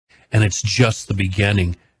and it's just the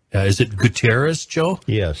beginning. Is it Gutierrez, Joe?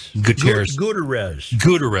 Yes. Gutierrez.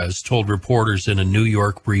 Gutierrez told reporters in a New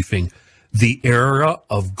York briefing, the era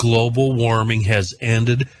of global warming has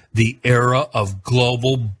ended. The era of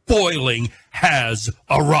global boiling has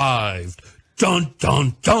arrived. Dun,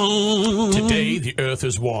 dun, dun. Today, the earth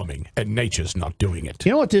is warming, and nature's not doing it.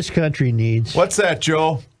 You know what this country needs? What's that,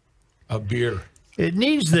 Joe? A beer. It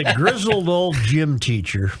needs the grizzled old gym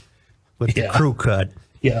teacher with the crew cut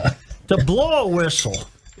to blow a whistle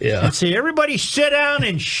and say, everybody sit down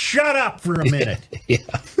and shut up for a minute.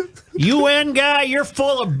 UN guy, you're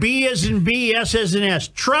full of B as in B, S as in S.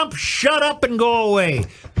 Trump, shut up and go away.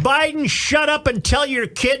 Biden, shut up and tell your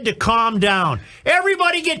kid to calm down.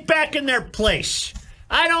 Everybody get back in their place.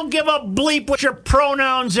 I don't give a bleep what your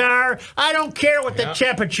pronouns are. I don't care what the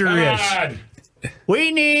temperature is.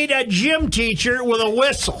 We need a gym teacher with a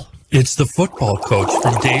whistle. It's the football coach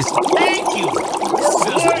from Days. Thank you.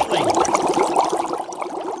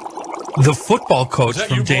 The football coach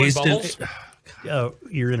from Dazed and...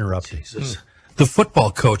 You're interrupting. The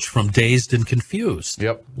football coach from Dazed and Confused.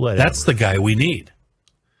 Yep. That's the guy we need.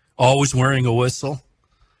 Always wearing a whistle.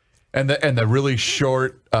 And the really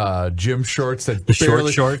short gym shorts that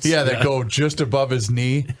short shorts? Yeah, that go just above his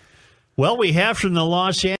knee. Well, we have from the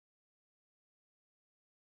Los Angeles